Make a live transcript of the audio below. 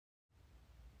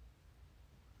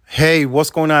Hey,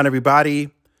 what's going on, everybody?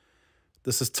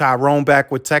 This is Tyrone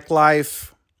back with Tech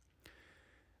Life.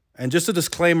 And just a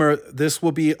disclaimer, this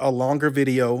will be a longer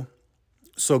video.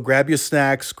 So grab your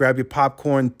snacks, grab your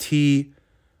popcorn, tea,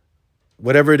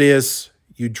 whatever it is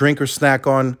you drink or snack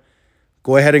on.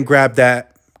 Go ahead and grab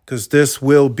that because this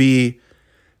will be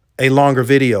a longer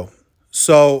video.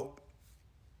 So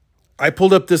I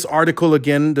pulled up this article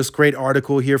again, this great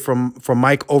article here from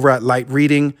Mike over at Light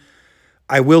Reading.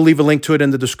 I will leave a link to it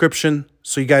in the description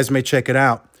so you guys may check it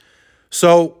out.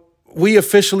 So we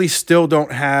officially still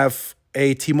don't have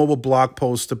a T-Mobile blog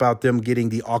post about them getting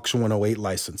the Auction 108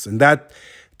 license. And that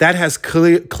has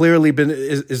clearly been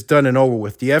is done and over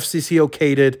with. The FCC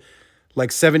okayed it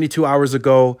like 72 hours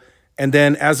ago. And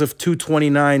then as of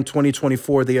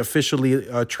 2/29/2024, they officially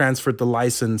transferred the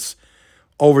license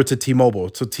over to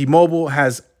T-Mobile. So T-Mobile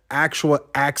has actual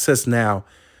access now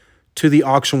to the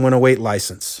Auction 108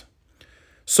 license.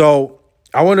 So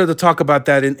I wanted to talk about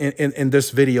that in this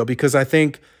video because I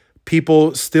think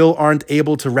people still aren't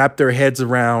able to wrap their heads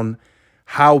around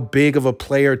how big of a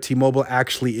player T-Mobile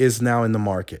actually is now in the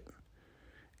market.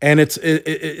 And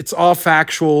it's all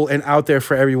factual and out there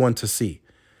for everyone to see.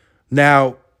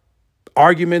 Now,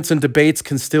 arguments and debates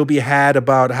can still be had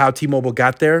about how T-Mobile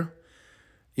got there.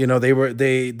 You know, they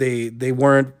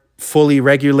weren't fully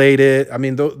regulated. I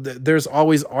mean, there's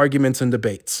always arguments and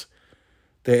debates.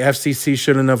 The FCC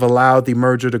shouldn't have allowed the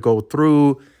merger to go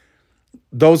through.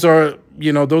 Those are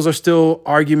still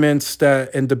arguments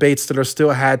and debates that are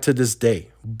still had to this day.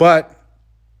 But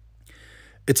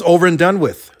it's over and done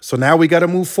with. So now we got to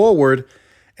move forward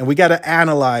and we got to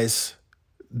analyze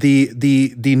the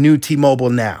new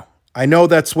T-Mobile now. I know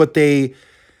that's what they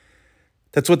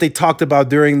talked about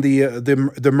during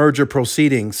the merger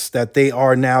proceedings, that they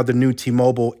are now the new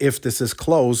T-Mobile if this is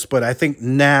closed. But I think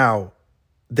now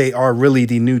they are really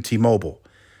the new T-Mobile.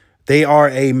 They are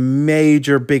a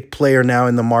major big player now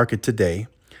in the market today.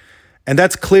 And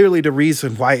that's clearly the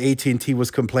reason why AT&T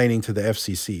was complaining to the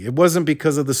FCC. It wasn't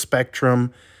because of the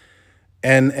spectrum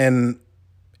and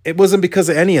it wasn't because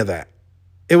of any of that.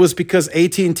 It was because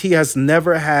AT&T has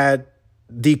never had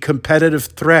the competitive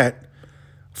threat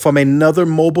from another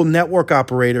mobile network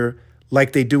operator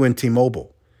like they do in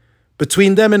T-Mobile.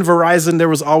 Between them and Verizon, there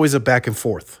was always a back and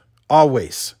forth,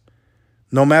 always.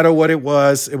 No matter what it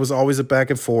was always a back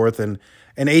and forth, and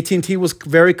AT&T was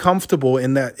very comfortable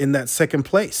in that second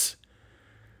place.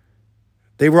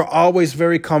 They were always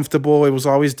very comfortable. It was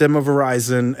always them or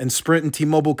Verizon, and Sprint and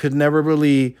T-Mobile could never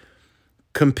really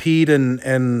compete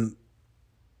and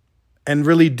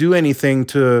really do anything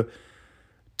to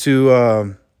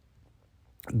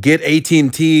get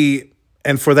AT&T,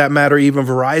 and for that matter, even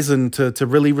Verizon, to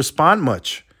really respond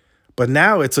much. But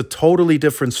now it's a totally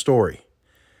different story.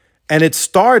 And it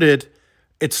started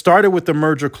with the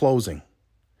merger closing.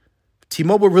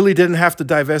 T-Mobile really didn't have to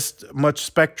divest much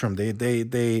spectrum.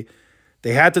 They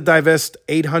had to divest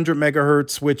 800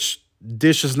 megahertz, which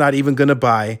Dish is not even going to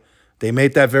buy. They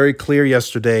made that very clear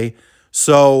yesterday.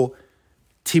 So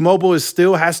T-Mobile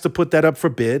still has to put that up for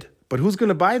bid. But who's going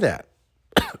to buy that?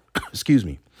 Excuse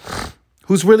me.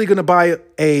 Who's really going to buy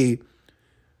a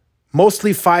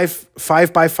mostly 5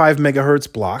 by 5 megahertz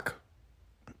block?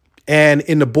 And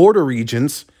in the border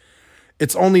regions,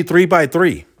 it's only 3 by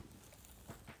 3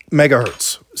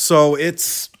 megahertz. So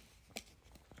is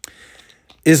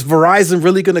Verizon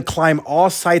really going to climb all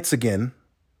sites again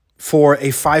for a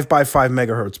 5 by 5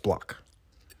 megahertz block?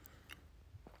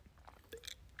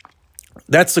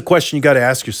 That's the question you got to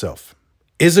ask yourself.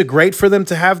 Is it great for them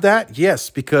to have that?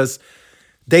 Yes, because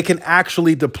they can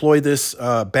actually deploy this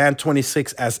Band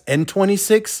 26 as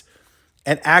N26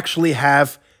 and actually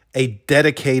have a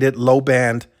dedicated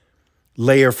low-band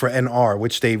layer for NR,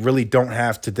 which they really don't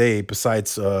have today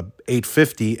besides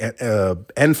 850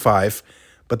 N5,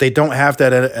 but they don't have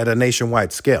that at a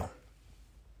nationwide scale.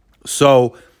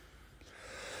 So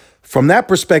from that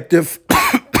perspective,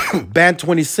 Band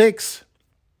 26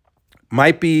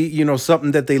 might be,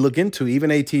 something that they look into.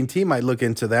 Even AT&T might look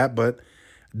into that, but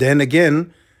then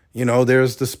again,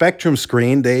 there's the spectrum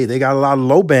screen. They got a lot of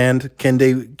low band. Can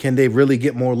they really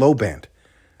get more low band?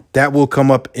 That will come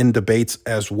up in debates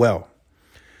as well.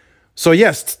 So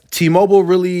yes, T-Mobile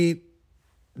really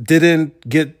didn't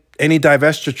get any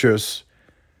divestitures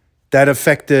that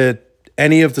affected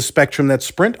any of the spectrum that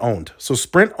Sprint owned. So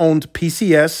Sprint owned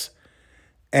PCS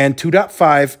and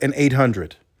 2.5 and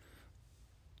 800.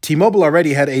 T-Mobile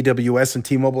already had AWS and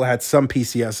T-Mobile had some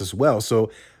PCS as well.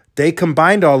 So they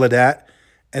combined all of that,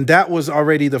 and that was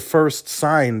already the first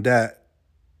sign that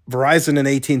Verizon and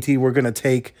AT&T were going to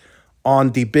take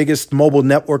on the biggest mobile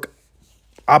network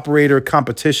operator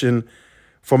competition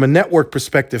from a network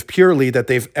perspective purely that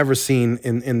they've ever seen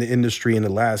in the industry in the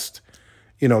last,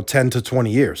 10 to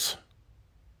 20 years.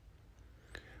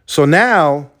 So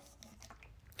now,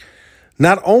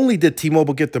 not only did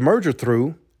T-Mobile get the merger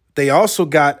through, they also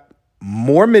got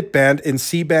more mid-band in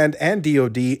C-band and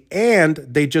DoD, and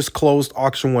they just closed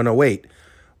Auction 108,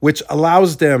 which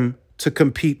allows them to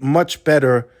compete much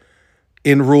better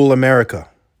in rural America.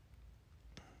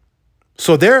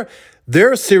 So they're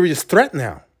a serious threat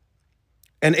now.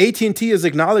 And AT&T is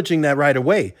acknowledging that right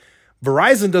away.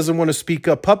 Verizon doesn't want to speak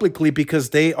up publicly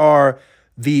because they are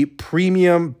the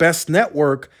premium best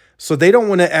network, so they don't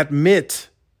want to admit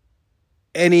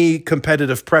any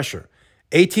competitive pressure.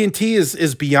 AT&T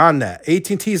is beyond that.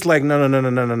 AT&T is like,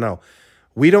 no.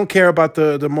 We don't care about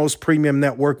the most premium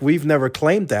network. We've never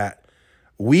claimed that.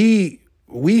 We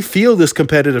feel this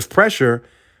competitive pressure.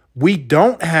 We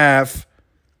don't have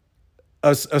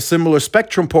a similar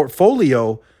spectrum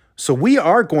portfolio, so we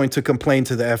are going to complain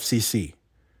to the FCC.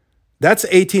 That's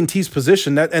AT&T's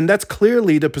position, and that's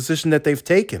clearly the position that they've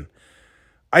taken.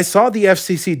 I saw the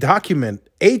FCC document.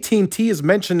 AT&T is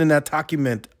mentioned in that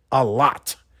document a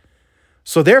lot.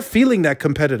 So they're feeling that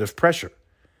competitive pressure.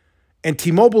 And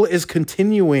T-Mobile is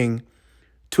continuing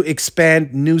to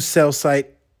expand new cell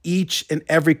site each and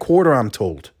every quarter, I'm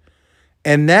told.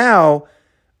 And now,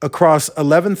 across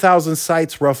 11,000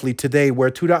 sites roughly today, where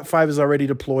 2.5 is already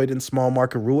deployed in small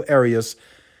market rural areas,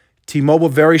 T-Mobile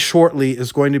very shortly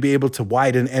is going to be able to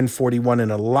widen N41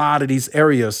 in a lot of these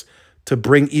areas to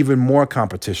bring even more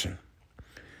competition.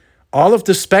 All of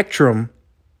the spectrum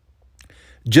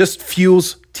just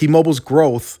fuels T-Mobile's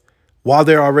growth while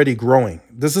they're already growing.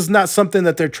 This is not something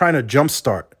that they're trying to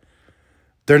jumpstart.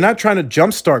 They're not trying to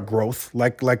jumpstart growth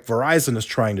like Verizon is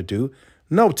trying to do.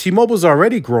 No, T-Mobile's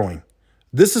already growing.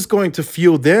 This is going to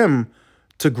fuel them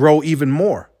to grow even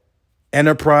more.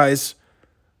 Enterprise,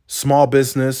 small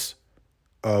business,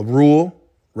 rural,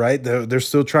 right? They're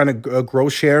still trying to grow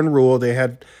share in rural.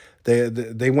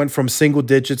 They went from single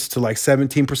digits to like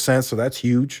 17%, so that's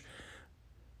huge.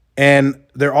 And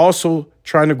they're also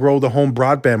trying to grow the home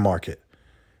broadband market.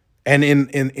 And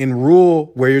in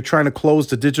rural, where you're trying to close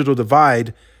the digital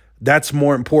divide, that's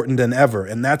more important than ever.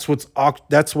 And that's what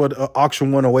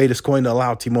Auction 108 is going to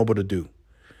allow T-Mobile to do.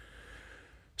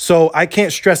 So I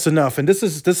can't stress enough, and this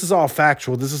is all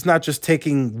factual. This is not just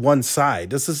taking one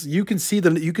side. You can see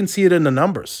it in the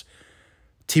numbers.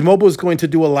 T-Mobile is going to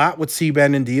do a lot with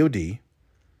C-band and DoD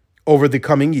over the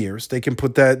coming years. They can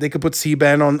put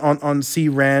C-band on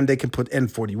C-RAN. They can put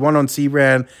N41 on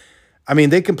C-RAN. I mean,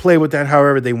 they can play with that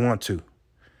however they want to.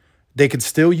 They can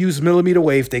still use millimeter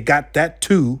wave. They got that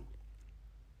too.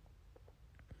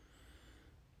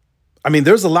 I mean,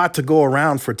 there's a lot to go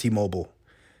around for T-Mobile.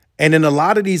 And in a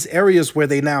lot of these areas where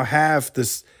they now have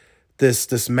this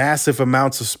massive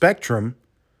amounts of spectrum,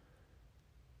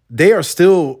 they are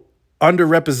still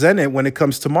underrepresented when it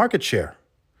comes to market share.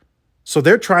 So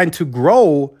they're trying to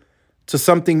grow to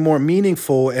something more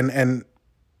meaningful and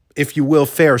if you will,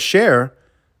 fair share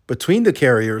between the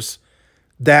carriers.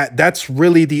 That's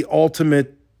really the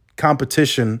ultimate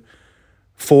competition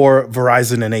for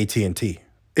Verizon and AT&T.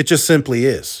 It just simply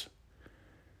is.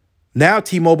 Now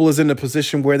T-Mobile is in a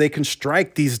position where they can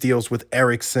strike these deals with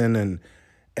Ericsson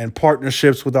and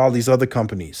partnerships with all these other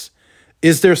companies.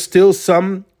 Is there still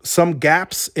some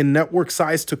gaps in network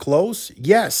size to close?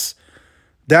 Yes,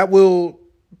 that will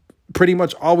pretty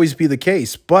much always be the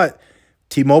case. But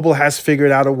T-Mobile has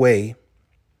figured out a way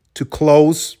to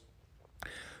close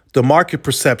the market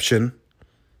perception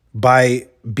by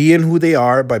being who they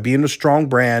are, by being a strong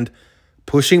brand,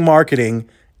 pushing marketing,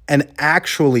 and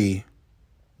actually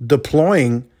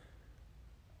deploying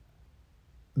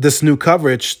this new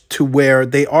coverage to where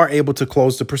they are able to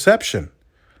close the perception.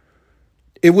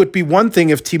 It would be one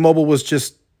thing if T-Mobile was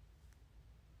just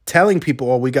telling people,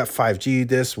 oh, we got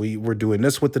 5G, we're doing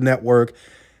this with the network.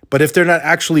 But if they're not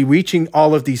actually reaching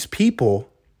all of these people,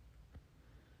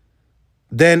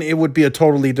 then it would be a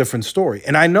totally different story.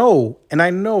 And I know,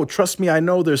 trust me, I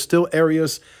know there's still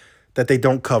areas that they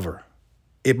don't cover.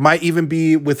 It might even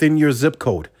be within your zip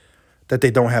code that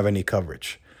they don't have any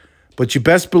coverage. But you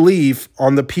best believe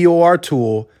on the POR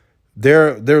tool,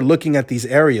 they're looking at these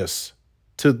areas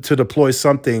to deploy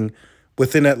something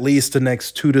within at least the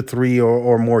next 2 to 3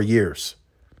 or more years.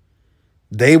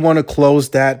 They want to close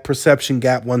that perception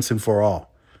gap once and for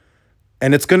all.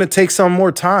 And it's going to take some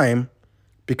more time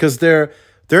because they're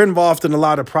involved in a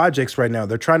lot of projects right now.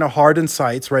 They're trying to harden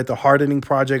sites, right? The hardening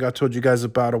project I told you guys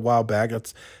about a while back.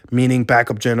 That's meaning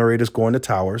backup generators going to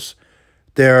towers.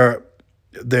 They're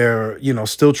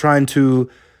still trying to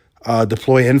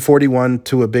deploy N41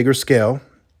 to a bigger scale,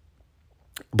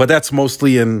 but that's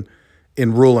mostly in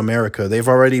in rural America. They've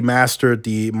already mastered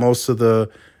most of the,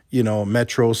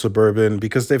 metro, suburban,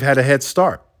 because they've had a head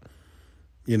start.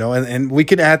 And we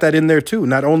can add that in there too.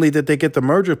 Not only did they get the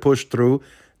merger pushed through,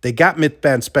 they got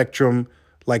mid-band spectrum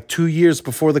like 2 years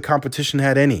before the competition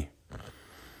had any.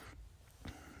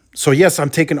 So yes, I'm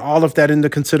taking all of that into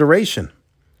consideration.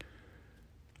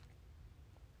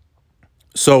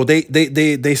 So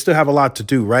they still have a lot to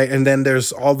do, right? And then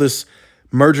there's all this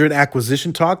merger and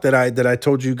acquisition talk that I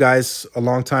told you guys a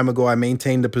long time ago. I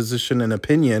maintained the position and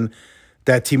opinion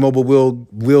that T-Mobile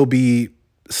will be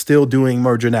still doing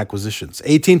merger and acquisitions.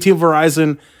 AT&T and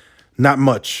Verizon, not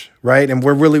much, right? And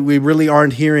we really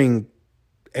aren't hearing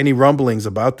any rumblings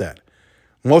about that.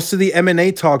 Most of the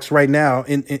M&A talks right now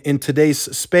in today's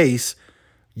space,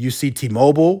 you see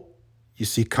T-Mobile, you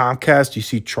see Comcast, you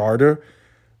see Charter.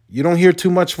 You don't hear too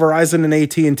much Verizon and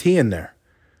AT&T in there.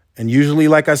 And usually,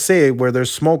 like I say, where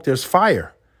there's smoke, there's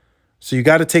fire. So you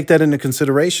got to take that into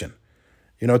consideration.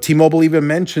 T-Mobile even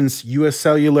mentions U.S.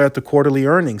 Cellular at the quarterly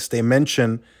earnings. They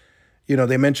mention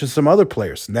some other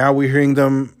players. Now we're hearing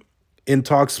them in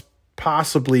talks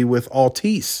possibly with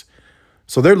Altice.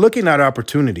 So they're looking at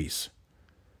opportunities.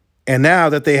 And now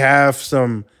that they have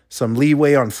some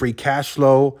leeway on free cash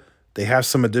flow, they have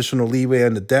some additional leeway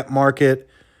in the debt market,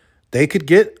 they could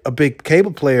get a big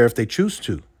cable player if they choose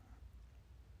to.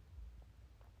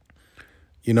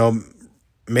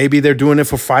 Maybe they're doing it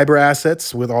for fiber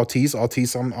assets with Altice.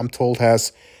 Altice, I'm told,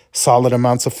 has solid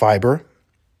amounts of fiber.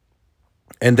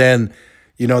 And then,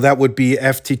 that would be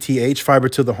FTTH, fiber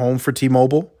to the home for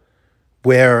T-Mobile,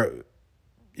 where,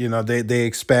 they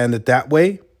expand it that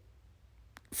way.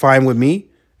 Fine with me.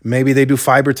 Maybe they do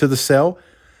fiber to the cell.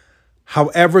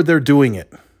 However they're doing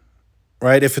it,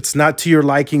 right? If it's not to your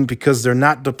liking because they're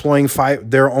not deploying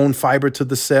their own fiber to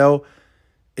the cell,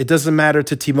 it doesn't matter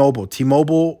to T-Mobile.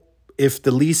 T-Mobile, if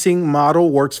the leasing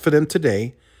model works for them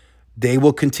today, they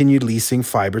will continue leasing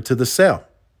fiber to the cell.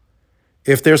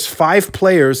 If there's 5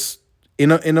 players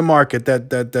in a market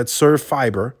that serve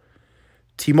fiber,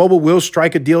 T-Mobile will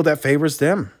strike a deal that favors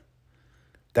them.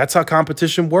 That's how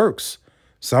competition works.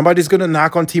 Somebody's going to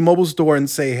knock on T-Mobile's door and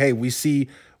say, hey, we see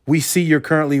you're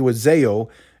currently with Zayo.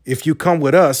 If you come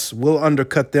with us, we'll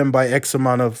undercut them by X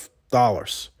amount of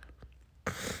dollars.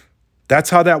 That's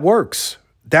how that works.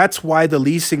 That's why the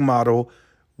leasing model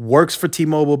works for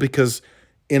T-Mobile, because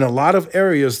in a lot of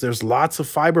areas, there's lots of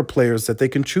fiber players that they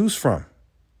can choose from.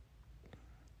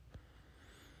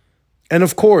 And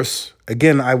of course,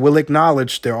 again, I will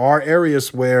acknowledge there are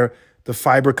areas where the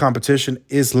fiber competition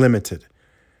is limited.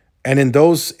 And in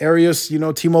those areas,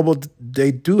 T-Mobile,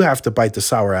 they do have to bite the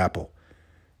sour apple.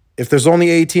 If there's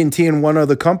only AT&T and one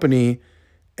other company,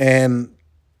 and,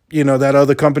 that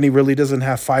other company really doesn't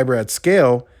have fiber at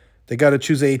scale, they got to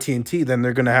choose AT&T, then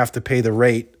they're going to have to pay the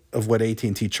rate of what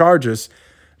AT&T charges,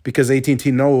 because AT&T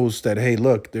knows that, hey,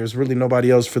 look, there's really nobody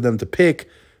else for them to pick,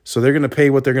 so they're going to pay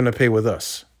what they're going to pay with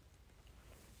us.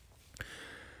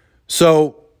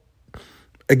 So,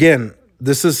 again,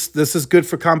 this is good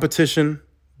for competition.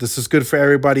 This is good for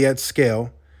everybody at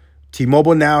scale.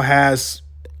 T-Mobile now has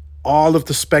all of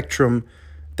the spectrum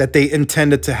that they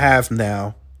intended to have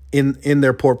now in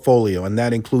their portfolio, and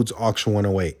that includes Auction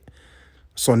 108.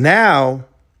 So now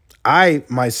I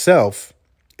myself,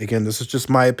 again, this is just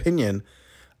my opinion,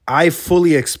 I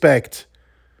fully expect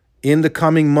in the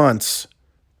coming months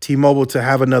T-Mobile to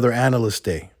have another analyst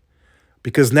day,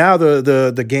 because now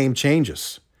the game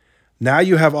changes. Now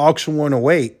you have Auction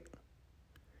 108,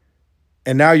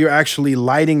 and now you're actually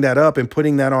lighting that up and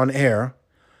putting that on air.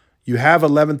 You have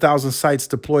 11,000 sites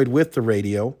deployed with the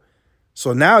radio.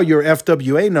 So now your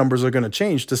FWA numbers are going to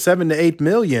change. The 7 to 8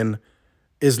 million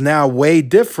is now way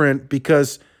different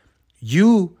because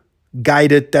you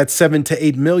guided that 7 to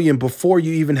 8 million before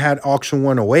you even had Auction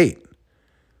 108.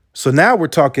 So now we're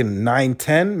talking 9,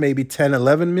 10, maybe 10,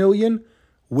 11 million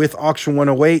with Auction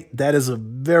 108. That is a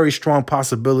very strong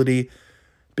possibility,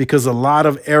 because a lot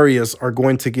of areas are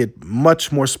going to get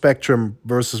much more spectrum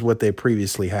versus what they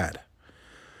previously had.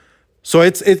 So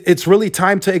it's really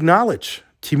time to acknowledge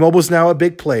T-Mobile's now a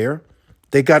big player.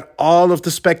 They got all of the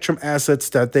spectrum assets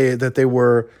that they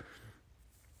were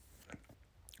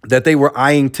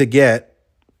eyeing to get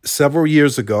several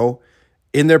years ago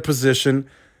in their position.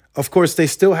 Of course, they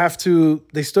still have to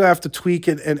tweak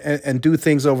it and do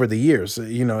things over the years.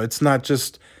 It's not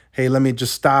just, hey, let me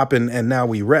just stop and now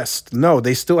we rest. No,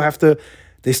 they still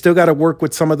got to work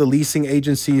with some of the leasing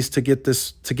agencies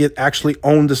to actually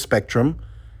own the spectrum.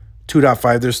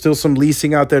 2.5. There's still some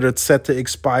leasing out there that's set to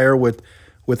expire with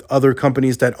other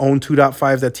companies that own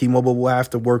 2.5 that T-Mobile will have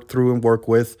to work through and work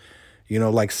with,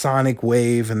 like Sonic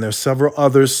Wave, and there's several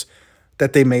others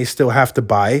that they may still have to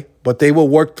buy but they will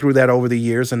work through that over the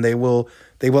years, and they will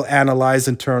analyze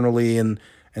internally, and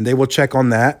they will check on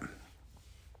that.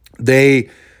 They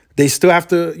still have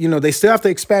to, they still have to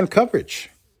expand coverage.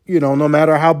 No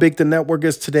matter how big the network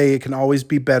is today, it can always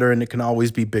be better and it can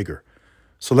always be bigger.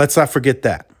 So let's not forget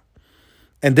that.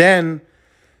 And then,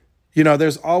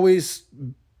 there's always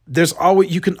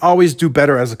you can always do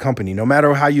better as a company. No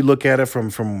matter how you look at it,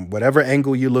 from whatever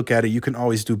angle you look at it, you can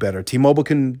always do better. T-Mobile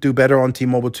can do better on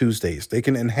T-Mobile Tuesdays. They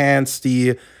can enhance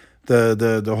the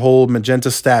whole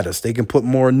Magenta status. They can put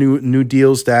more new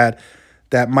deals that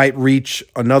might reach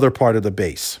another part of the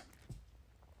base.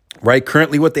 Right?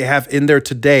 Currently, what they have in there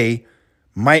today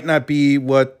might not be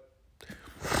what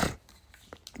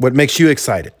makes you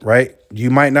excited, right?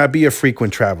 You might not be a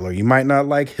frequent traveler. You might not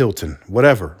like Hilton,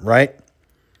 whatever, right?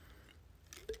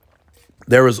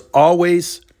 There is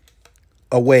always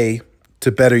a way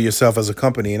to better yourself as a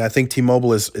company. And I think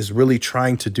T-Mobile is really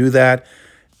trying to do that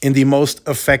in the most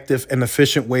effective and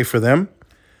efficient way for them,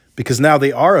 because now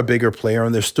they are a bigger player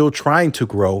and they're still trying to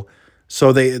grow.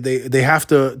 So they have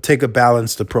to take a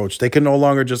balanced approach. They can no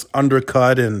longer just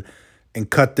undercut and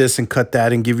cut this and cut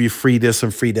that and give you free this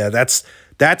and free that.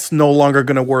 That's no longer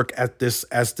going to work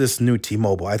as this new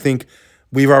T-Mobile. I think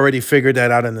we've already figured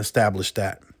that out and established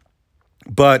that.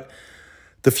 But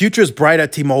the future is bright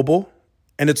at T-Mobile,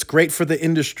 and it's great for the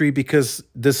industry because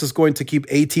this is going to keep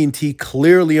AT&T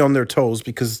clearly on their toes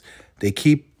because they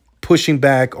keep pushing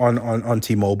back on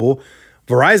T-Mobile.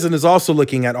 Verizon is also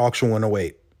looking at Auction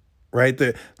 108. Right?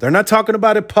 They're not talking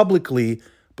about it publicly,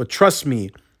 but trust me,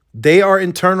 they are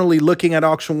internally looking at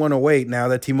Auction 108 now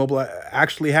that T-Mobile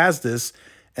actually has this,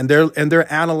 and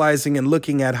they're analyzing and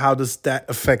looking at how does that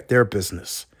affect their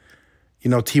business.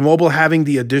 T-Mobile having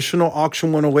the additional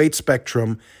Auction 108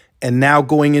 spectrum and now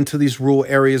going into these rural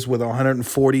areas with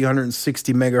 140,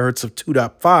 160 megahertz of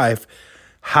 2.5,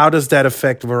 how does that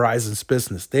affect Verizon's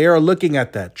business? They are looking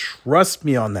at that. Trust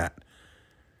me on that.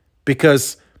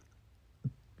 Because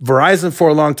Verizon for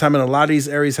a long time in a lot of these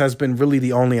areas has been really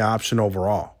the only option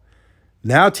overall.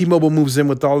 Now T-Mobile moves in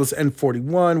with all this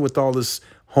N41, with all this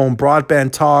home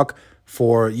broadband talk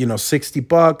for,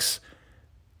 $60.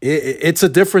 It's a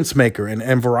difference maker, and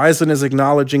Verizon is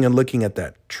acknowledging and looking at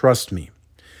that. Trust me.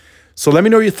 So let me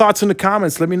know your thoughts in the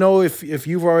comments. Let me know if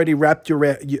you've already wrapped your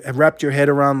head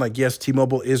around, like, yes,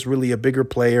 T-Mobile is really a bigger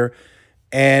player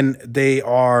and they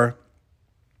are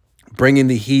bringing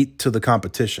the heat to the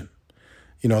competition.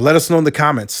 Let us know in the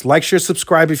comments. Like, share,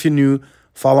 subscribe if you're new.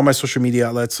 Follow my social media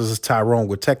outlets. This is Tyrone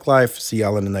with Tech Life. See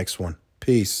y'all in the next one.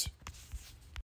 Peace.